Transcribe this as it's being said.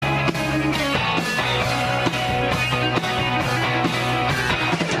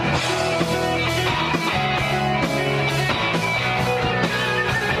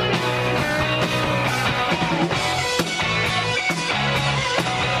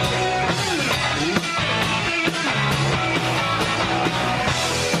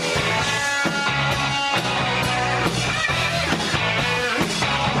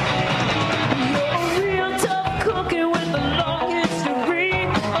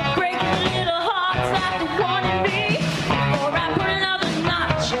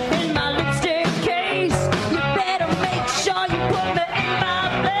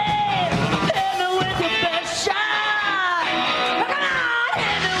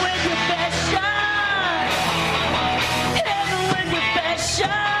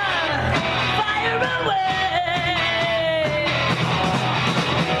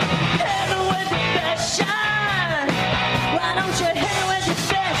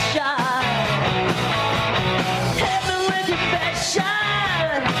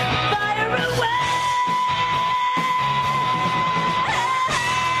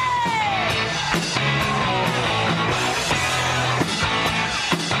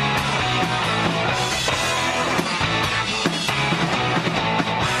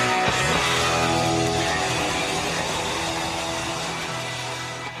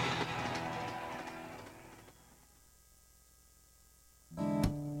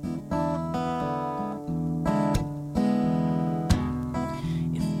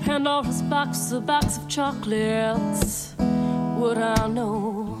Pandora's box, a box of chocolates, would I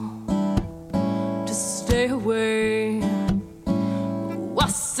know to stay away? I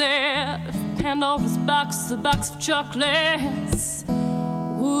said, if Pandora's box, a box of chocolates,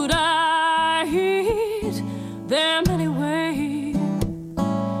 would I eat them anyway?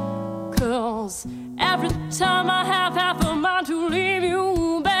 'Cause every time I have half a mind to leave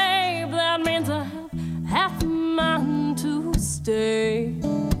you, babe, that means I have half a mind to stay.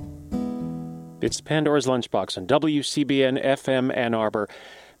 It's Pandora's Lunchbox on WCBN FM Ann Arbor.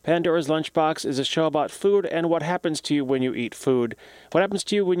 Pandora's Lunchbox is a show about food and what happens to you when you eat food. What happens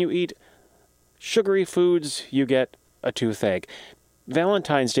to you when you eat sugary foods? You get a toothache.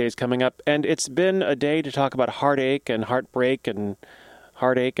 Valentine's Day is coming up, and it's been a day to talk about heartache and heartbreak and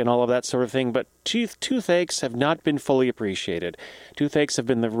heartache and all of that sort of thing, but toothaches have not been fully appreciated. Toothaches have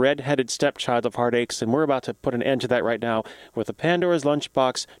been the red-headed stepchild of heartaches, and we're about to put an end to that right now with the Pandora's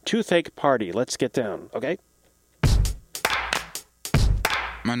Lunchbox Toothache Party. Let's get down, okay?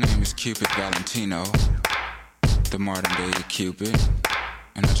 My name is Cupid Valentino, the modern-day Cupid,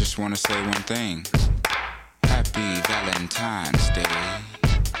 and I just want to say one thing. Happy Valentine's Day.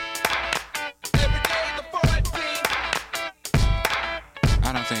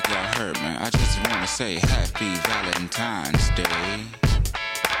 I don't think y'all heard me. I just want to say Happy Valentine's Day.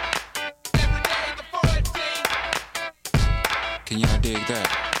 Can y'all dig that?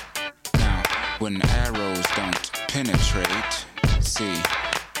 Now, when arrows don't penetrate, see.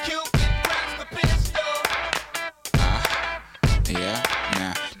 Yeah,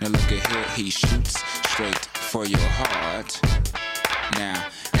 now look at here, he shoots straight for your heart. Now,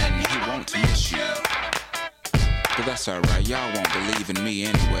 and he won't miss you. But that's alright, y'all won't believe in me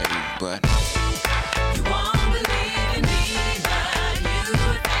anyway, but You won't believe in me, but you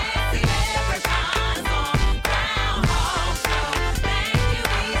would fancy leprechauns on Groundhog Show. Thank you,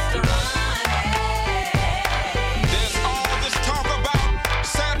 Easter Bunny. there's all this talk about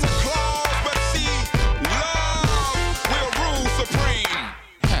Santa Claus, but see, love will rule supreme.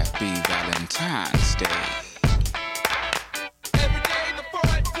 Happy Valentine's Day. Every day the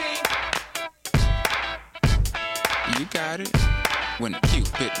 14th. You got it. When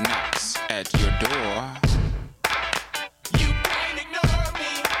Cupid knocks at your door, you can't ignore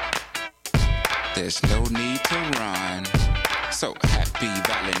me. There's no need to run. So happy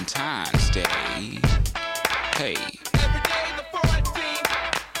Valentine's Day. Hey. Every day the 14th.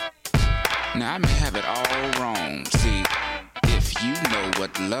 Now I may have it all wrong. See, if you know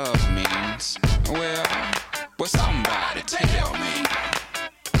what love means, well, somebody tell me.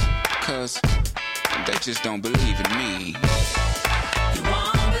 'Cause they just don't believe in me. You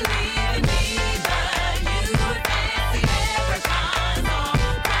won't believe in me, but you would fancy leprechauns on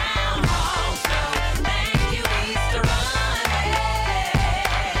Groundhog Show. Thank you, Easter Bunny.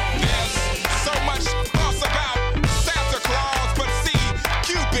 There's so much fuss about Santa Claus, but see,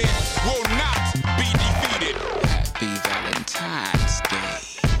 Cupid will not be defeated. Happy Valentine's Day.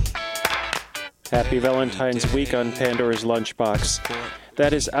 Happy Valentine's Week on Pandora's Lunchbox.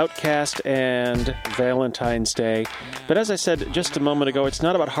 That is Outcast and Valentine's Day. But as I said just a moment ago, it's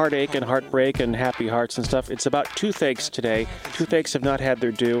not about heartache and heartbreak and happy hearts and stuff. It's about toothaches today. Toothaches have not had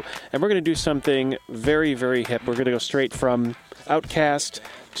their due. And we're going to do something very, very hip. We're going to go straight from Outcast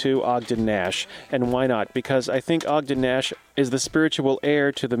to Ogden Nash. And why not? Because I think Ogden Nash is the spiritual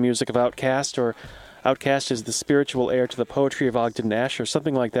heir to the music of Outcast, or Outcast is the spiritual heir to the poetry of Ogden Nash, or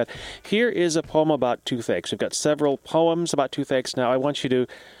something like that. Here is a poem about toothaches. We've got several poems about toothaches. Now, I want you to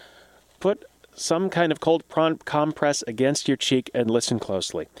put some kind of cold compress against your cheek and listen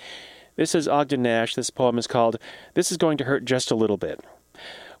closely. This is Ogden Nash. This poem is called, "This is Going to Hurt Just a Little Bit."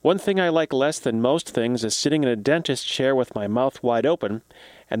 One thing I like less than most things is sitting in a dentist chair with my mouth wide open,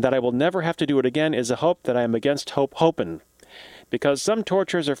 and that I will never have to do it again is a hope that I am against hoping. Because some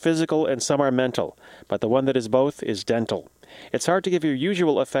tortures are physical and some are mental, but the one that is both is dental. It's hard to give your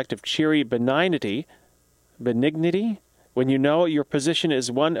usual effect of cheery benignity, when you know your position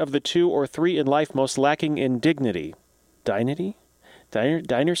is one of the 2 or 3 in life most lacking in dignity. Dynasty?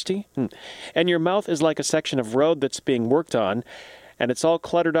 And your mouth is like a section of road that's being worked on, and it's all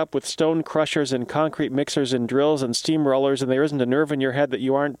cluttered up with stone crushers and concrete mixers and drills and steamrollers, and there isn't a nerve in your head that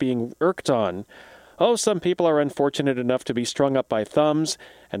you aren't being irked on. Oh, some people are unfortunate enough to be strung up by thumbs,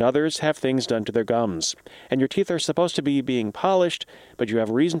 and others have things done to their gums. And your teeth are supposed to be being polished, but you have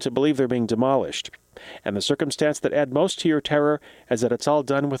reason to believe they're being demolished. And the circumstance that adds most to your terror is that it's all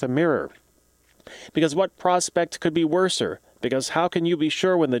done with a mirror. Because what prospect could be worser? Because how can you be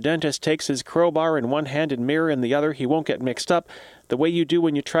sure when the dentist takes his crowbar in one hand and mirror in the other he won't get mixed up, the way you do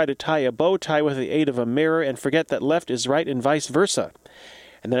when you try to tie a bow tie with the aid of a mirror and forget that left is right and vice versa?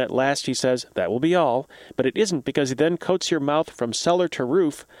 And then at last he says, that will be all. But it isn't, because he then coats your mouth from cellar to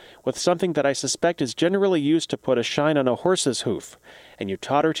roof with something that I suspect is generally used to put a shine on a horse's hoof. And you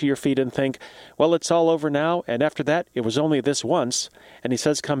totter to your feet and think, well, it's all over now, and after that, it was only this once. And he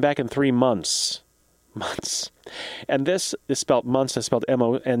says, come back in 3 months. Months. And this is spelled months, is spelled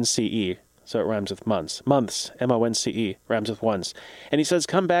M-O-N-C-E. So it rhymes with months. Months, M-O-N-C-E, rhymes with once. And he says,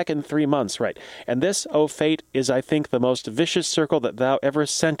 come back in 3 months, right? And this, O fate, is, I think, the most vicious circle that thou ever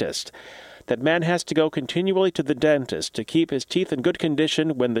sentest. That man has to go continually to the dentist to keep his teeth in good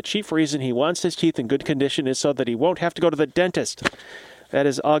condition, when the chief reason he wants his teeth in good condition is so that he won't have to go to the dentist. That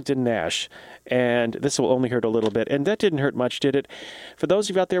is Ogden Nash. And this will only hurt a little bit. And that didn't hurt much, did it? For those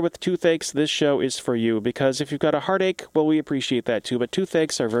of you out there with toothaches, this show is for you. Because if you've got a heartache, well, we appreciate that too. But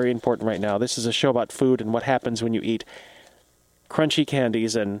toothaches are very important right now. This is a show about food and what happens when you eat crunchy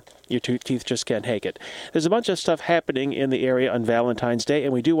candies and your teeth just can't take it. There's a bunch of stuff happening in the area on Valentine's Day,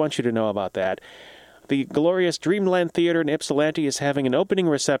 and we do want you to know about that. The glorious Dreamland Theater in Ypsilanti is having an opening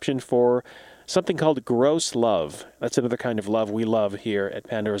reception for something called Gross Love. That's another kind of love we love here at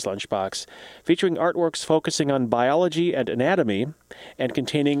Pandora's Lunchbox, featuring artworks focusing on biology and anatomy and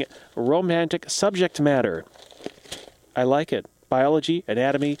containing romantic subject matter. I like it. Biology,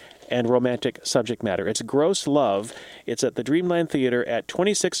 anatomy, and romantic subject matter. It's Gross Love. It's at the Dreamland Theater at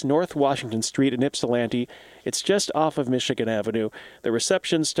 26 North Washington Street in Ypsilanti. It's just off of Michigan Avenue. The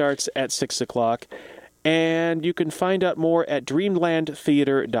reception starts at 6 o'clock. And you can find out more at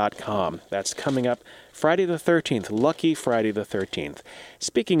dreamlandtheater.com. That's coming up Friday the 13th, Lucky Friday the 13th.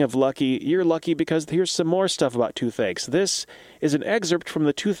 Speaking of lucky, you're lucky because here's some more stuff about toothaches. This is an excerpt from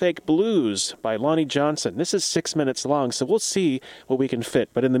the Toothache Blues by Lonnie Johnson. This is 6 minutes long, so we'll see what we can fit.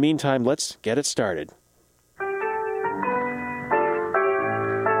 But in the meantime, let's get it started.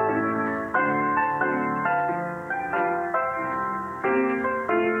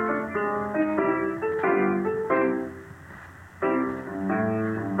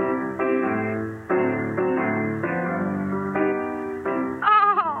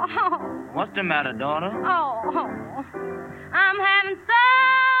 What's the matter, daughter? Oh, I'm having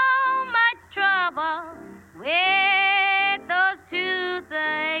so much trouble with those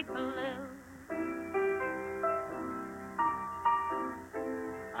toothache blues.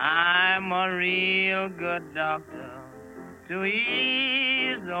 I'm a real good doctor to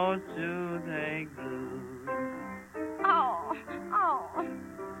ease those toothache blues. Oh,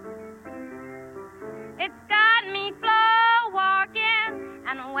 it's got me floor walking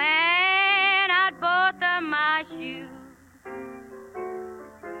and wearing out both of my shoes.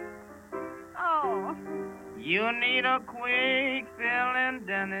 Oh, You need a quick filling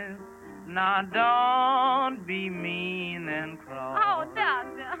dentist. Now don't be mean and cross. oh,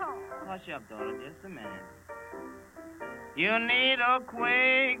 doctor, oh. Hush up, daughter, just a minute. You need a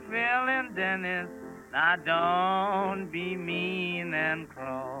quick filling dentist. Now don't be mean and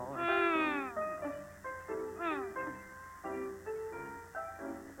cross.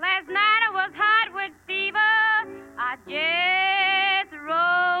 Last night I was hot with fever. I just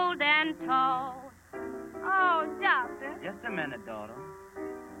rolled and tossed. Oh, doctor. Just a minute, daughter.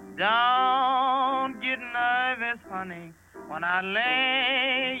 Don't get nervous, honey, when I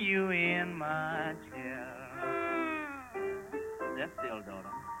lay you in my chair. Just still,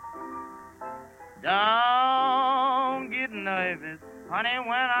 daughter. Don't get nervous, honey, when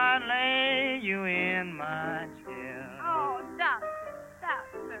I lay you in my chair. Oh, doctor.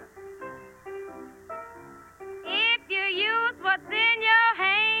 If you use what's in your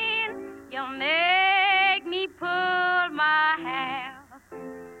hand, you'll make me pull my hair.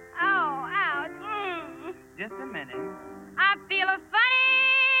 Oh, ouch. Just a minute. I feel a funny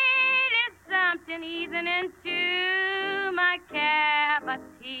little something easing into my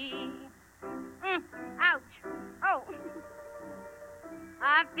cavity. Ouch. Oh.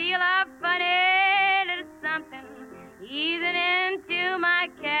 I feel a funny little something easing into my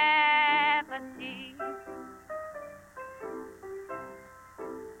cavity.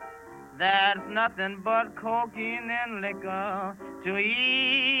 That's nothing but cocaine and liquor to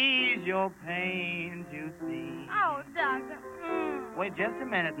ease your pains, you see. Oh, doctor. Wait just a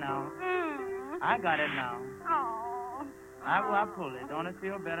minute now. I got it now. Oh. I'll pull it. Don't it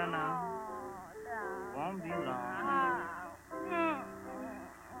feel better now? Oh, Won't be long. doctor.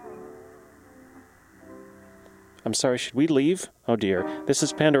 I'm sorry, should we leave? Oh dear. This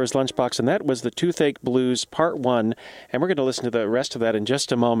is Pandora's Lunchbox, and that was the Toothache Blues Part 1, and we're going to listen to the rest of that in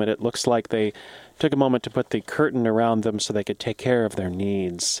just a moment. It looks like they took a moment to put the curtain around them so they could take care of their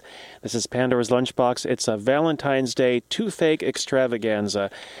needs. This is Pandora's Lunchbox. It's a Valentine's Day toothache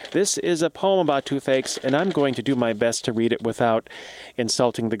extravaganza. This is a poem about toothaches, and I'm going to do my best to read it without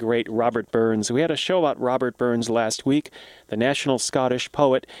insulting the great Robert Burns. We had a show about Robert Burns last week, the national Scottish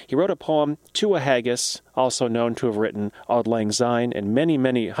poet. He wrote a poem, To a Haggis, also known to have written Auld Lang Syne and many,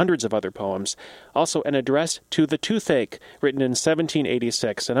 many hundreds of other poems. Also an address to the toothache, written in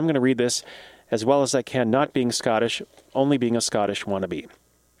 1786. And I'm going to read this as well as I can, not being Scottish, only being a Scottish wannabe.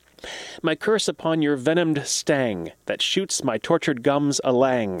 My curse upon your venomed stang, that shoots my tortured gums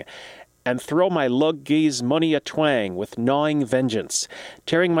alang, and throw my lug gaze money a twang with gnawing vengeance,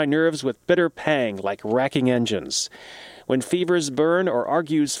 tearing my nerves with bitter pang like racking engines. When fevers burn or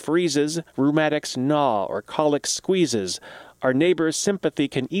argues freezes, rheumatics gnaw or colic squeezes, our neighbor's sympathy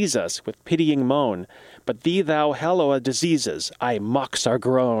can ease us with pitying moan, but thee thou hell o' diseases, aye mocks our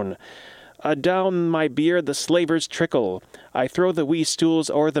groan. Adown my beard the slavers trickle, I throw the wee stools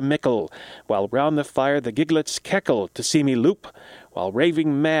o'er the mickle, while round the fire the giglets keckle to see me loop, while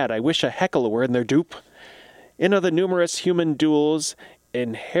raving mad I wish a heckle were in their dupe. In o' the numerous human duels,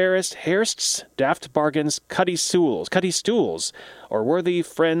 in hairsts, daft bargains, cutty stools, or worthy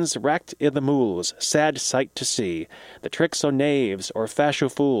friends racked i' the mools, sad sight to see, the tricks o' knaves or fascio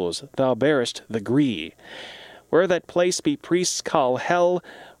fools, thou bearest the gree. Where that place be priests call hell,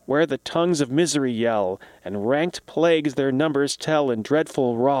 where the tongues of misery yell, and ranked plagues their numbers tell in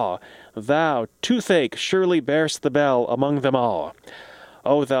dreadful raw, thou, toothache, surely bear'st the bell among them all.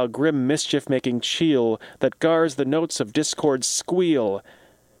 O thou grim mischief-making chiel, that gars the notes of discord squeal,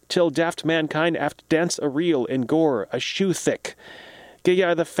 till daft mankind aft dance a reel in gore a shoe thick. Gie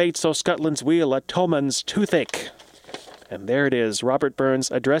I the fates o' Scotland's wheel a Toman's toothache. And there it is, Robert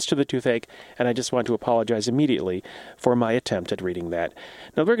Burns, addressed to the toothache, and I just want to apologize immediately for my attempt at reading that.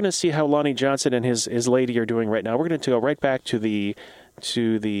 Now we're going to see how Lonnie Johnson and his lady are doing right now. We're going to go right back to the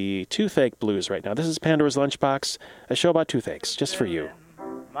toothache blues right now. This is Pandora's Lunchbox, a show about toothaches, just for you.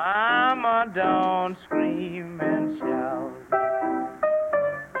 Mama, don't scream and shout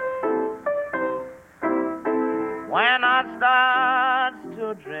when I start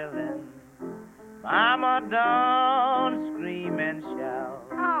to drilling. Mama, don't scream and shout.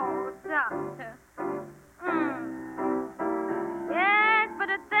 Oh, doctor. Yes, but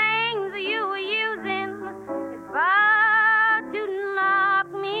the things you were using is about to knock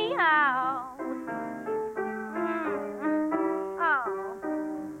me out. Oh,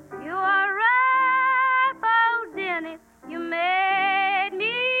 you are rough, old Dennis. You made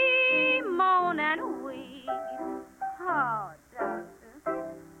me moan and weep. Oh, doctor.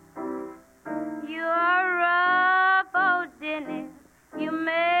 You are rough, old Dennis. You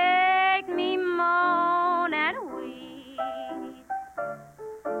make me moan and weep.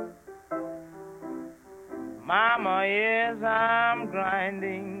 Mama, yes, I'm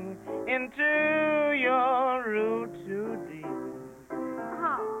grinding into your root too deep.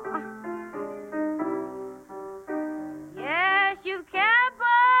 Oh. Yes, you kept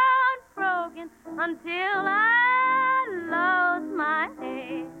on frogging until I lost my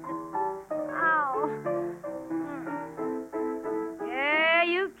head. Yeah,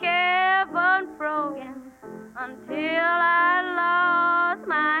 you kept on frogging until I lost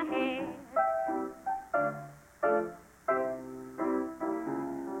my head.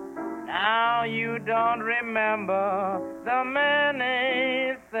 Now you don't remember the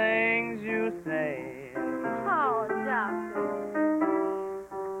many things you said. Oh, doctor.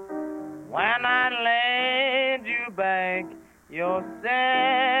 When I laid you back, your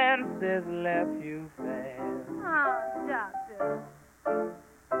senses left you fast. Oh, doctor.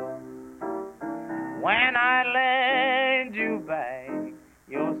 When I laid you back,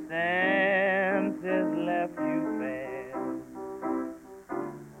 your senses left you fast.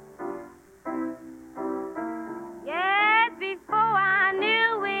 Yes, before I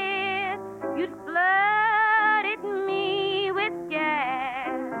knew it, you'd flooded me with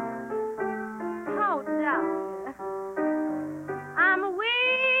gas. Oh, doctor. I'm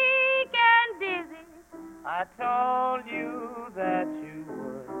weak and dizzy. I told you that you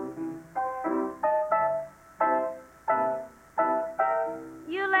would.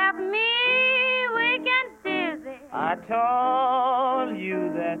 You left me weak and dizzy. I told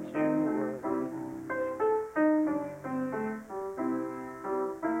you that you would.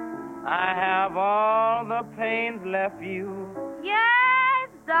 I have all the pains left you. Yes,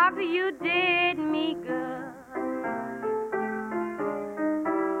 doctor, you did me good.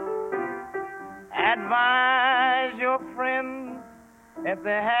 Advise your friends if they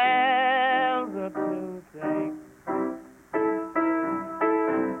have the toothache.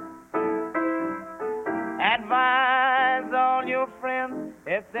 Advise all your friends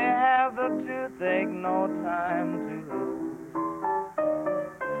if they have the toothache, no time to lose.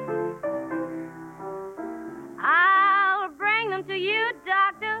 I'll bring them to you,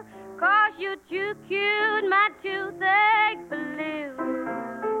 doctor, 'cause you're too cute, my toothache blues.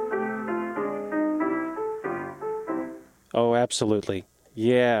 Oh, absolutely.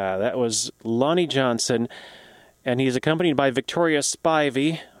 Yeah, that was Lonnie Johnson, and he's accompanied by Victoria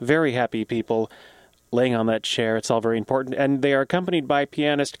Spivey. Very happy people laying on that chair. It's all very important. And they are accompanied by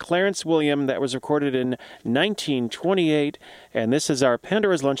pianist Clarence William. That was recorded in 1928. And this is our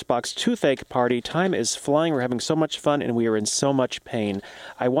Pandora's Lunchbox Toothache Party. Time is flying. We're having so much fun, and we are in so much pain.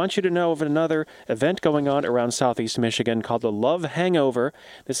 I want you to know of another event going on around Southeast Michigan called the Love Hangover.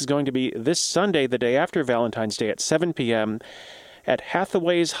 This is going to be this Sunday, the day after Valentine's Day at 7 p.m. at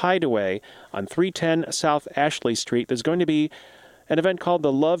Hathaway's Hideaway on 310 South Ashley Street. There's going to be an event called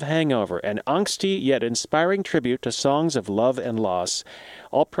the Love Hangover, an angsty yet inspiring tribute to songs of love and loss.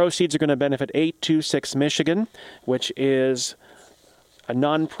 All proceeds are going to benefit 826 Michigan, which is a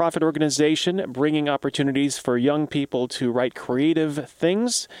nonprofit organization bringing opportunities for young people to write creative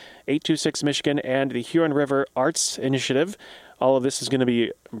things. 826 Michigan and the Huron River Arts Initiative. All of this is going to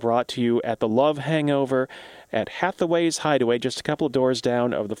be brought to you at the Love Hangover at Hathaway's Hideaway, just a couple of doors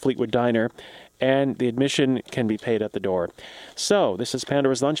down of the Fleetwood Diner, and the admission can be paid at the door. So, this is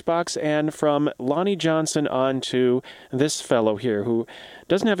Pandora's Lunchbox, and from Lonnie Johnson on to this fellow here who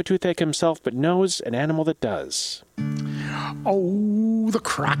doesn't have a toothache himself, but knows an animal that does. Oh, the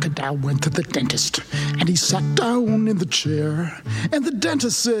crocodile went to the dentist, and he sat down in the chair. And the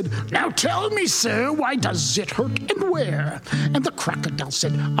dentist said, "Now tell me, sir, why does it hurt and where?" And the crocodile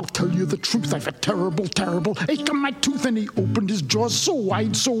said, "I'll tell you the truth, I've a terrible, terrible ache on my tooth." And he opened his jaws so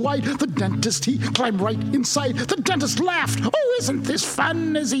wide, the dentist, he climbed right inside. The dentist laughed, "Oh, isn't this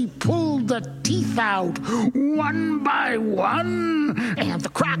fun?" as he pulled the teeth out, one by one. And the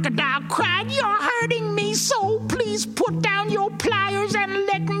crocodile cried, "You're hurting me so, please put down your pliers and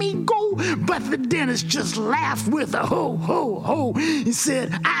let me go." But the dentist just laughed with a ho, ho, ho. He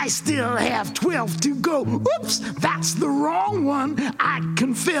said, "I still have 12 to go." Oops, that's the wrong one, I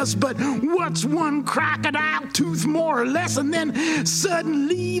confess. But what's one crocodile tooth more or less? And then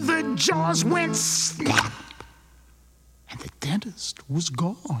suddenly the jaws went snap. And the dentist was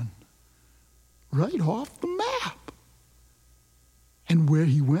gone, right off the map. And where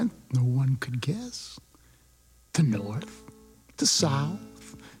he went, no one could guess. To north, to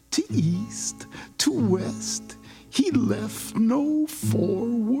south, to east, to west, he left no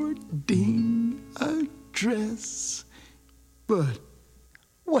forwarding address. But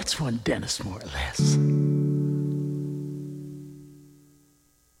what's one dentist more or less?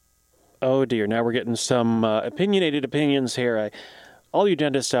 Oh dear, now we're getting some opinionated opinions here. All you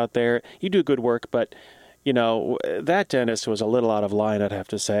dentists out there, you do good work, but you know, that dentist was a little out of line, I'd have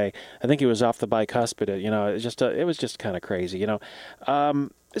to say. I think he was off the bicuspid. You know, it was just kind of crazy, you know.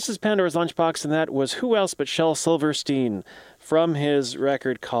 This is Pandora's Lunchbox, and that was who else but Shel Silverstein from his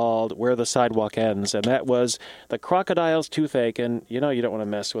record called Where the Sidewalk Ends, and that was the crocodile's toothache. And, you know, you don't want to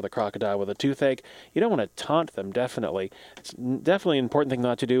mess with a crocodile with a toothache. You don't want to taunt them, definitely. It's definitely an important thing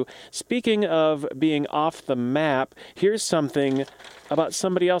not to do. Speaking of being off the map, here's something about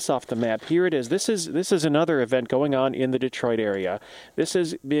somebody else off the map. Here it is. This is another event going on in the Detroit area. This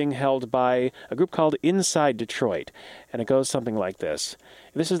is being held by a group called Inside Detroit, and it goes something like this.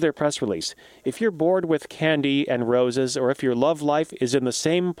 This is their press release. If you're bored with candy and roses, or if your love life is in the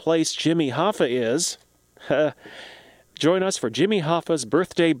same place Jimmy Hoffa is, join us for Jimmy Hoffa's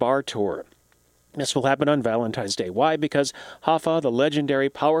birthday bar tour. This will happen on Valentine's Day. Why? Because Hoffa, the legendary,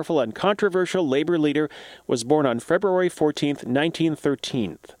 powerful, and controversial labor leader, was born on February 14th,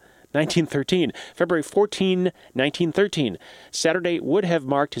 1913. February 14, 1913. Saturday would have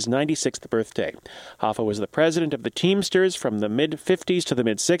marked his 96th birthday. Hoffa was the president of the Teamsters from the mid-50s to the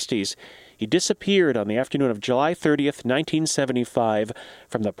mid-60s. He disappeared on the afternoon of July 30th, 1975,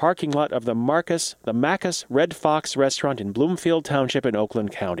 from the parking lot of the Macus Red Fox restaurant in Bloomfield Township in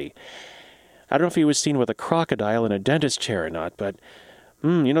Oakland County. I don't know if he was seen with a crocodile in a dentist chair or not, but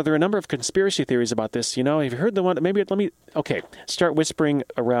you know, there are a number of conspiracy theories about this. You know, have you heard the one? Maybe start whispering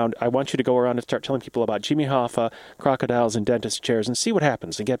around. I want you to go around and start telling people about Jimmy Hoffa, crocodiles, and dentist chairs, and see what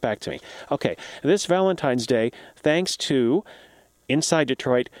happens, and get back to me. Okay, this Valentine's Day, thanks to Inside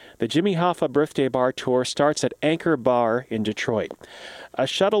Detroit, the Jimmy Hoffa Birthday Bar Tour starts at Anchor Bar in Detroit. A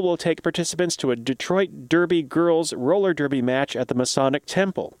shuttle will take participants to a Detroit Derby Girls roller derby match at the Masonic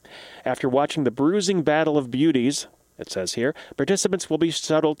Temple. After watching the bruising battle of beauties, it says here, participants will be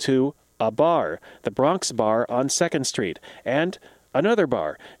shuttled to a bar, the Bronx Bar on 2nd Street, and another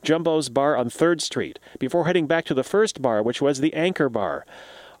bar, Jumbo's Bar on 3rd Street, before heading back to the first bar, which was the Anchor Bar.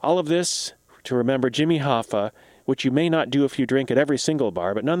 All of this to remember Jimmy Hoffa, which you may not do if you drink at every single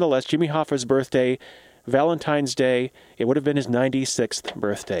bar, but nonetheless, Jimmy Hoffa's birthday, Valentine's Day, it would have been his 96th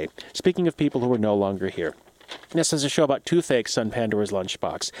birthday. Speaking of people who are no longer here. This is a show about toothaches on Pandora's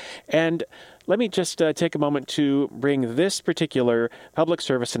Lunchbox. And let me just take a moment to bring this particular public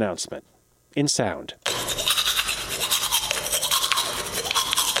service announcement in sound.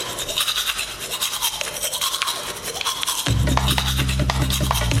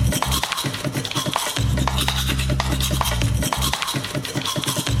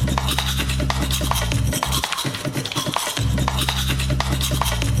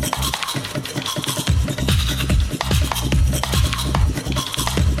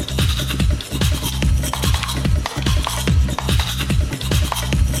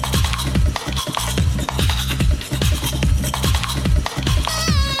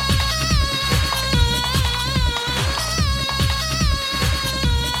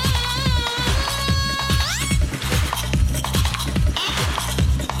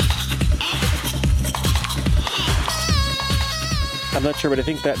 I'm not sure, but I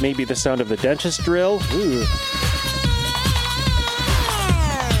think that may be the sound of the dentist drill. Ooh.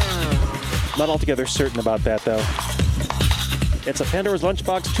 Not altogether certain about that, though. It's a Pandora's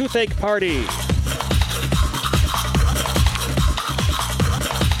Lunchbox toothache party.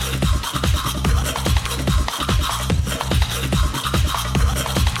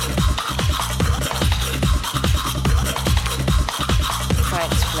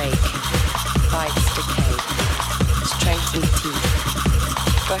 Cracks flake, bites decay, strengthen teeth,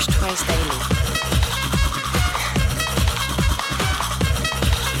 brush twice daily.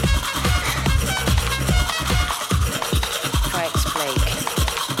 Cracks flake,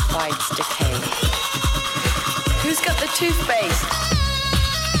 bites decay. Who's got the toothpaste?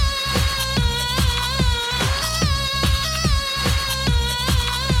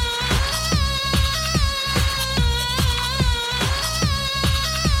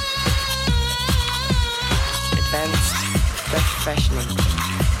 Freshening,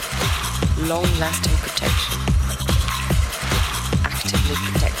 long-lasting protection, actively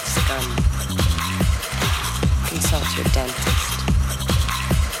protects gum. Consult your dentist.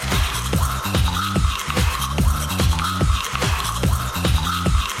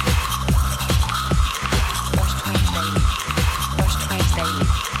 Brush twice daily.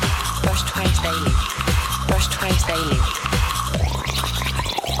 Brush twice daily. Brush twice daily.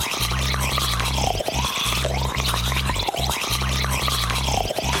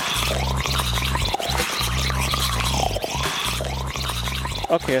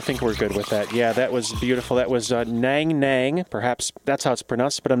 Okay, I think we're good with that. Yeah, that was beautiful. That was Nang Nang. Perhaps that's how it's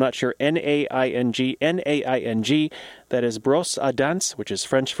pronounced, but I'm not sure. N-A-I-N-G, N-A-I-N-G. That is brosse à dents, which is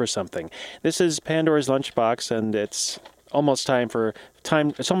French for something. This is Pandora's Lunchbox, and it's almost time for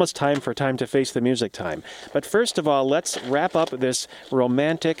time to face the music time. But first of all, let's wrap up this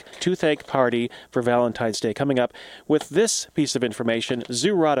romantic toothache party for Valentine's Day coming up with this piece of information.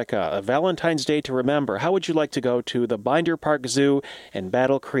 Zoorotica, a Valentine's Day to remember. How would you like to go to the Binder Park Zoo in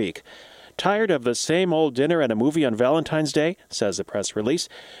Battle Creek? Tired of the same old dinner and a movie on Valentine's Day, says the press release?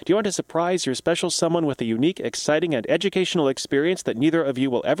 Do you want to surprise your special someone with a unique, exciting, and educational experience that neither of you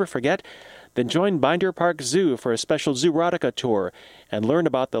will ever forget? Then join Binder Park Zoo for a special Zoorotica tour and learn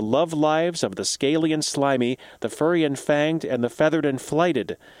about the love lives of the scaly and slimy, the furry and fanged, and the feathered and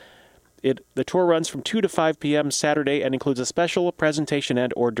flighted. The tour runs from 2 to 5 p.m. Saturday and includes a special presentation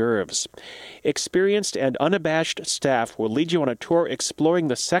and hors d'oeuvres. Experienced and unabashed staff will lead you on a tour exploring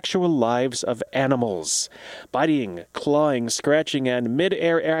the sexual lives of animals. Biting, clawing, scratching, and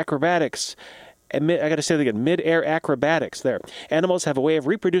mid-air acrobatics. I got to say that again, mid-air acrobatics there. Animals have a way of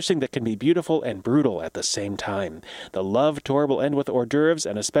reproducing that can be beautiful and brutal at the same time. The Love Tour will end with hors d'oeuvres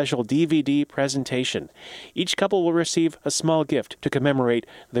and a special DVD presentation. Each couple will receive a small gift to commemorate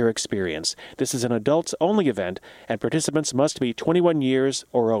their experience. This is an adults-only event, and participants must be 21 years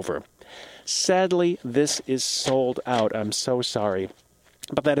or over. Sadly, this is sold out. I'm so sorry.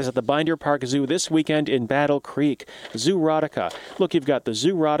 But that is at the Binder Park Zoo this weekend in Battle Creek. Zoorotica. Look, you've got the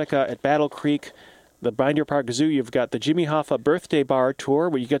Zoorotica at Battle Creek, the Binder Park Zoo. You've got the Jimmy Hoffa Birthday Bar Tour,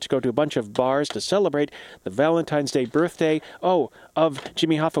 where you get to go to a bunch of bars to celebrate the Valentine's Day birthday. Oh, of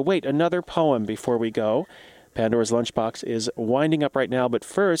Jimmy Hoffa. Wait, another poem before we go. Pandora's Lunchbox is winding up right now, but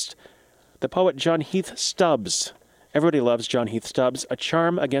first, the poet John Heath Stubbs. Everybody loves John Heath Stubbs, A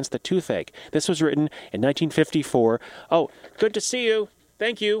Charm Against the Toothache. This was written in 1954. Oh, good to see you.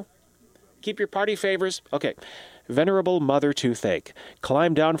 Thank you. Keep your party favors. Okay. Venerable Mother Toothache,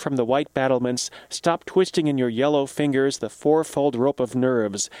 climb down from the white battlements, stop twisting in your yellow fingers the fourfold rope of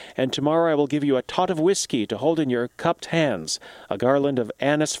nerves, and tomorrow I will give you a tot of whiskey to hold in your cupped hands, a garland of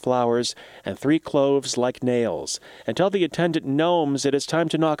anise flowers, and 3 cloves like nails. And tell the attendant gnomes it is time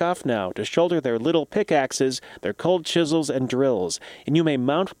to knock off now, to shoulder their little pickaxes, their cold chisels and drills, and you may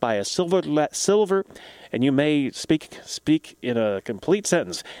mount by a and you may speak in a complete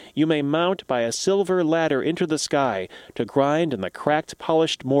sentence. You may mount by a silver ladder into the sky to grind in the cracked,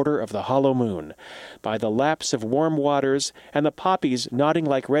 polished mortar of the hollow moon. By the laps of warm waters and the poppies nodding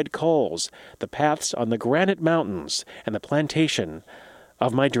like red coals, the paths on the granite mountains and the plantation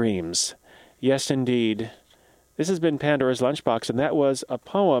of my dreams. Yes, indeed. This has been Pandora's Lunchbox, and that was a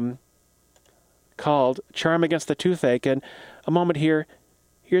poem called Charm Against the Toothache. And a moment here.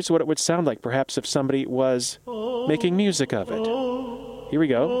 Here's what it would sound like, perhaps, if somebody was making music of it. Here we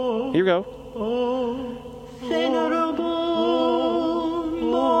go. Here we go. Venerable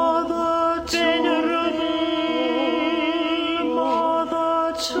Mother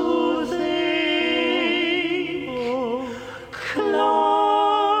Toothache,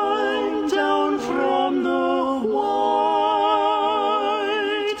 climb down from the white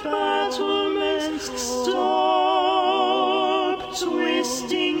battlements, stop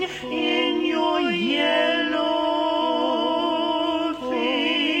twisting in your yellow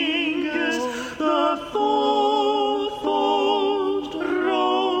fingers the fourfold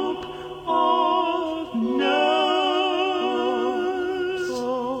rope of nerves,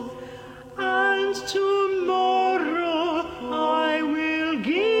 and tomorrow I will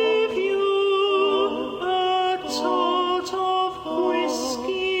give you a tot of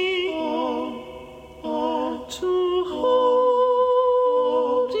whiskey to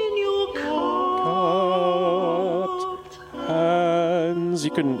hold in your cupped Hands.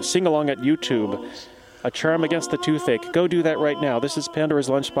 You can sing along at YouTube. A Charm Against the Toothache. Go do that right now. This is Pandora's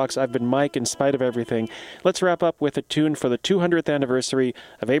Lunchbox. I've been Mike in spite of everything. Let's wrap up with a tune for the 200th anniversary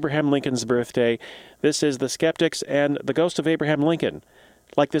of Abraham Lincoln's birthday. This is The Skeptics and the Ghost of Abraham Lincoln,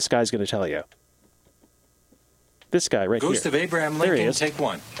 like this guy's going to tell you. This guy right Ghost here. of Abraham There he Lincoln, is. take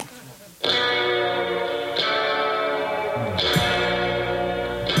 1.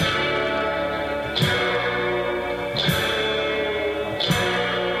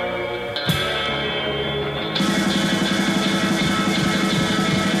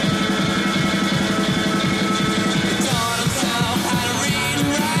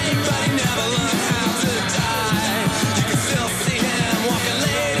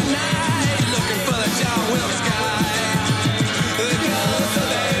 Looking for the John Wilkes guy. The ghost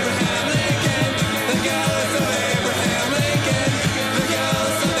of Abraham Lincoln.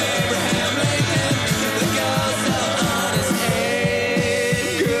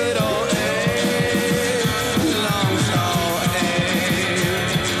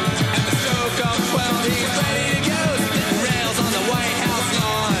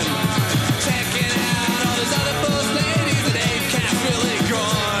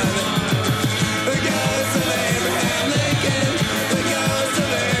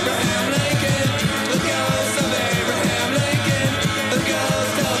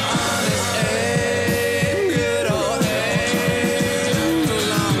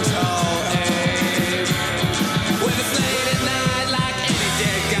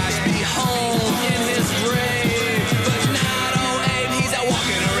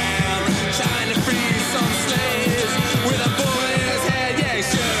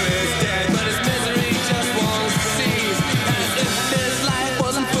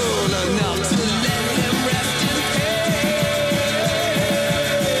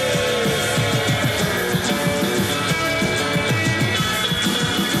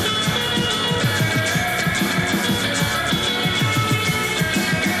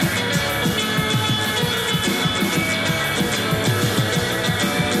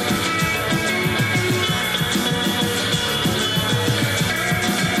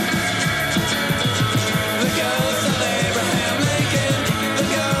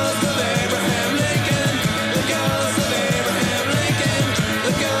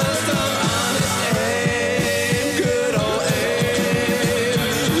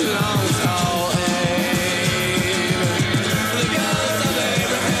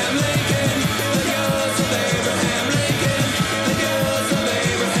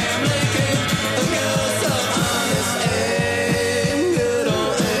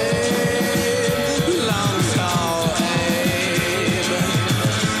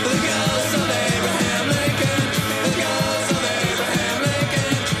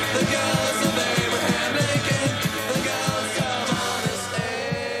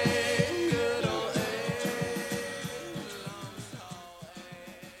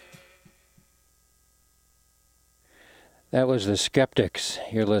 That was the Skeptics.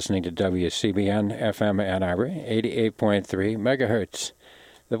 You're listening to WCBN FM Ann Arbor, 88.3 megahertz,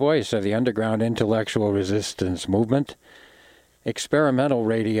 the voice of the underground intellectual resistance movement. Experimental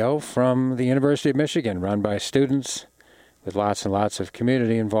radio from the University of Michigan, run by students with lots and lots of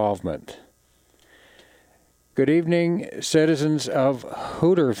community involvement. Good evening, citizens of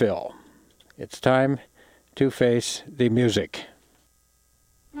Hooterville. It's time to face the music.